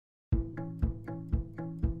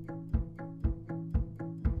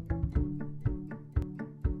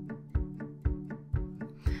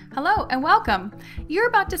Hello and welcome. You're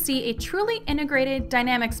about to see a truly integrated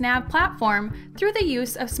Dynamics NAV platform through the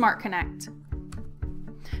use of SmartConnect.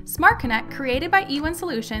 SmartConnect, created by E1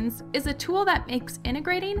 Solutions, is a tool that makes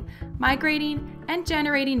integrating, migrating, and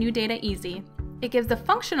generating new data easy. It gives the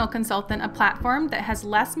functional consultant a platform that has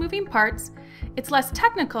less moving parts, it's less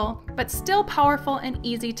technical, but still powerful and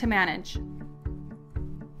easy to manage.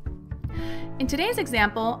 In today's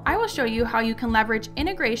example, I will show you how you can leverage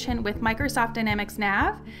integration with Microsoft Dynamics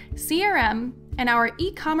NAV, CRM, and our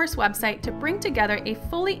e-commerce website to bring together a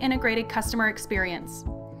fully integrated customer experience.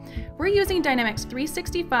 We're using Dynamics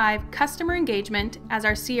 365 Customer Engagement as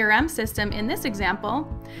our CRM system in this example.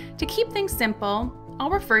 To keep things simple,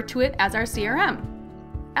 I'll refer to it as our CRM.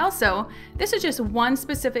 Also, this is just one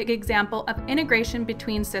specific example of integration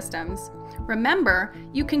between systems. Remember,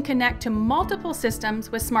 you can connect to multiple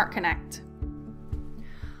systems with SmartConnect.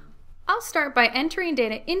 I'll start by entering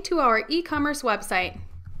data into our e-commerce website.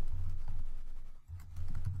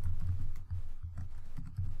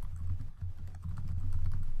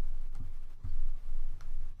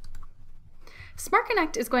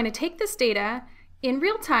 SmartConnect is going to take this data in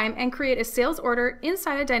real time and create a sales order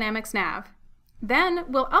inside of Dynamics NAV. Then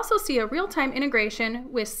we'll also see a real-time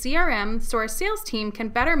integration with CRM so our sales team can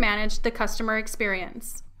better manage the customer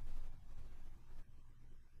experience.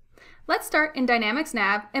 Let's start in Dynamics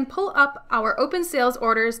NAV and pull up our open sales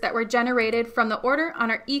orders that were generated from the order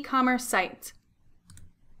on our e-commerce site.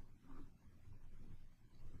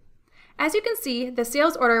 As you can see, the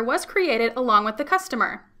sales order was created along with the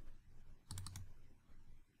customer.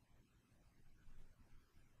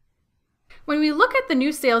 When we look at the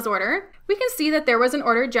new sales order, we can see that there was an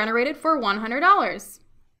order generated for $100.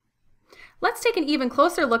 Let's take an even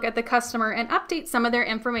closer look at the customer and update some of their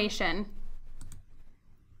information.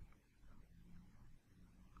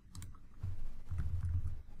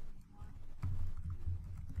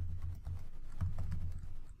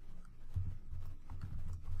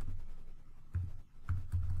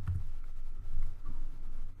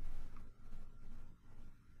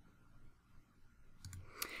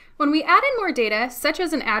 When we add in more data, such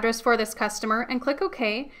as an address for this customer, and click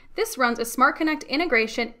OK, this runs a SmartConnect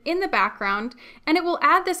integration in the background, and it will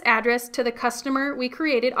add this address to the customer we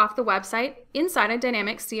created off the website inside of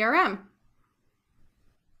Dynamics CRM.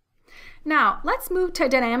 Now, let's move to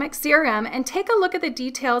Dynamics CRM and take a look at the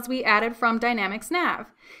details we added from Dynamics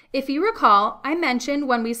NAV. If you recall, I mentioned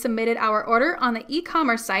when we submitted our order on the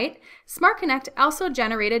e-commerce site, SmartConnect also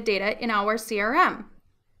generated data in our CRM.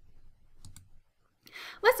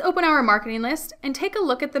 Let's open our marketing list and take a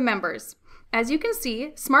look at the members. As you can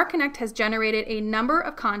see, SmartConnect has generated a number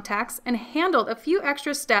of contacts and handled a few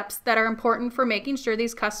extra steps that are important for making sure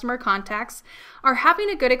these customer contacts are having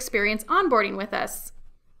a good experience onboarding with us.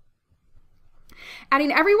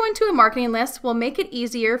 Adding everyone to a marketing list will make it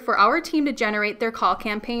easier for our team to generate their call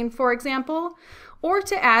campaign, for example, or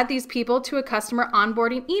to add these people to a customer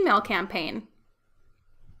onboarding email campaign.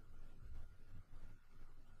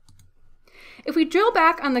 If we drill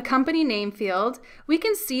back on the company name field, we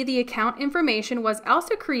can see the account information was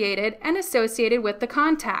also created and associated with the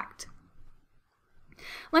contact.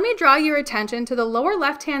 Let me draw your attention to the lower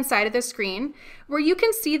left-hand side of the screen, where you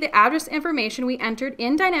can see the address information we entered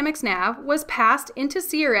in Dynamics NAV was passed into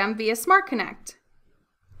CRM via SmartConnect.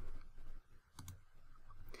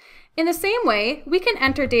 In the same way, we can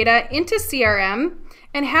enter data into CRM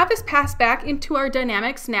and have this pass back into our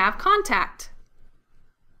Dynamics NAV contact.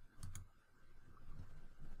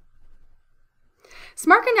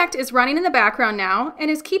 SmartConnect is running in the background now and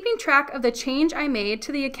is keeping track of the change I made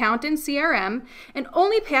to the account in CRM and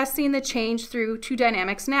only passing the change through to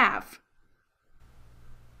Dynamics NAV.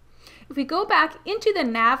 If we go back into the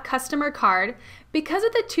NAV customer card, because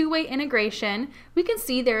of the two-way integration, we can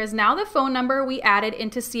see there is now the phone number we added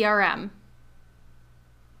into CRM.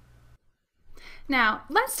 Now,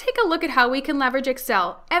 let's take a look at how we can leverage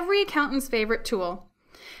Excel, every accountant's favorite tool.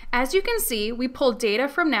 As you can see, we pulled data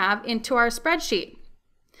from NAV into our spreadsheet.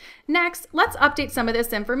 Next, let's update some of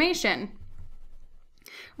this information.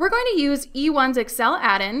 We're going to use E1's Excel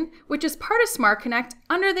add-in, which is part of SmartConnect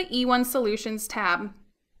under the E1 Solutions tab.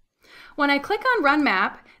 When I click on Run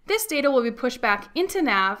Map, this data will be pushed back into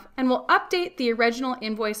NAV and will update the original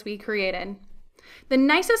invoice we created. The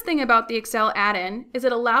nicest thing about the Excel add-in is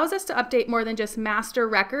it allows us to update more than just master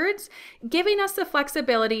records, giving us the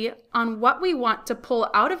flexibility on what we want to pull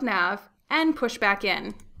out of NAV and push back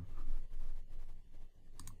in.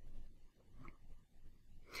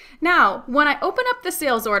 Now, when I open up the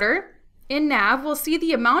sales order, in NAV, we'll see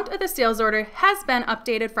the amount of the sales order has been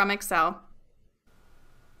updated from Excel.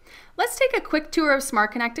 Let's take a quick tour of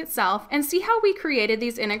SmartConnect itself and see how we created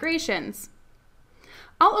these integrations.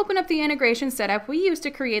 I'll open up the integration setup we used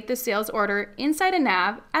to create the sales order inside a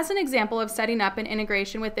NAV as an example of setting up an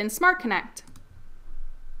integration within SmartConnect.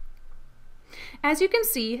 As you can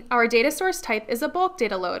see, our data source type is a bulk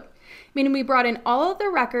data load, meaning we brought in all of the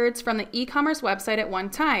records from the e-commerce website at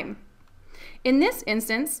one time. In this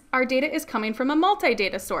instance, our data is coming from a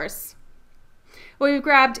multi-data source. We've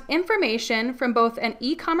grabbed information from both an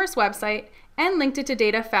e-commerce website and linked it to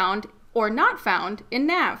data found or not found in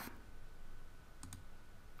NAV.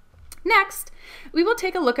 Next, we will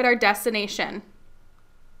take a look at our destination.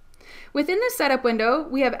 Within the setup window,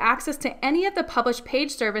 we have access to any of the published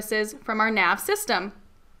page services from our NAV system.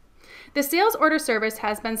 The sales order service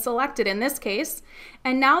has been selected in this case,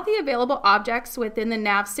 and now the available objects within the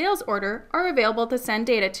NAV sales order are available to send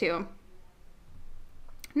data to.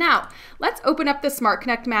 Now, let's open up the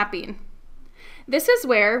SmartConnect mapping. This is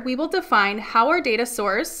where we will define how our data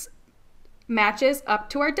source matches up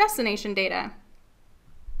to our destination data.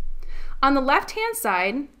 On the left-hand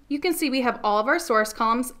side, you can see we have all of our source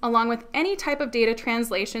columns along with any type of data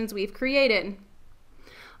translations we've created.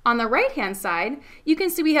 On the right-hand side, you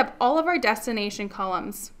can see we have all of our destination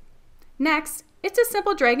columns. Next, it's a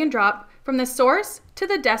simple drag and drop from the source to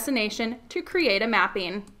the destination to create a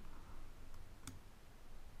mapping.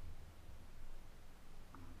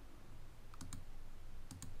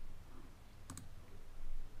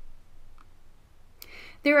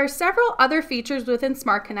 There are several other features within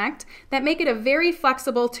SmartConnect that make it a very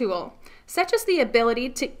flexible tool, such as the ability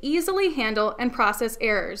to easily handle and process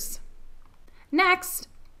errors. Next,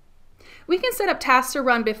 we can set up tasks to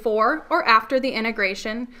run before or after the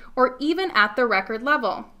integration, or even at the record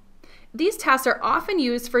level. These tasks are often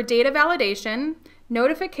used for data validation,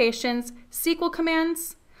 notifications, SQL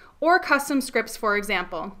commands, or custom scripts, for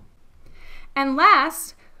example. And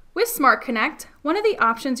last, with SmartConnect, one of the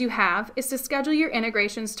options you have is to schedule your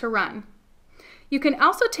integrations to run. You can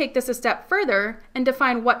also take this a step further and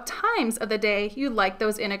define what times of the day you'd like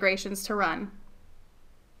those integrations to run.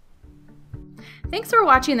 Thanks for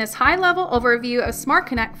watching this high-level overview of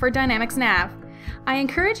SmartConnect for Dynamics NAV. I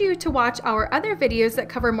encourage you to watch our other videos that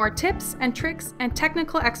cover more tips and tricks and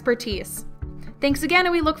technical expertise. Thanks again,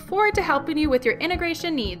 and we look forward to helping you with your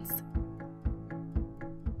integration needs.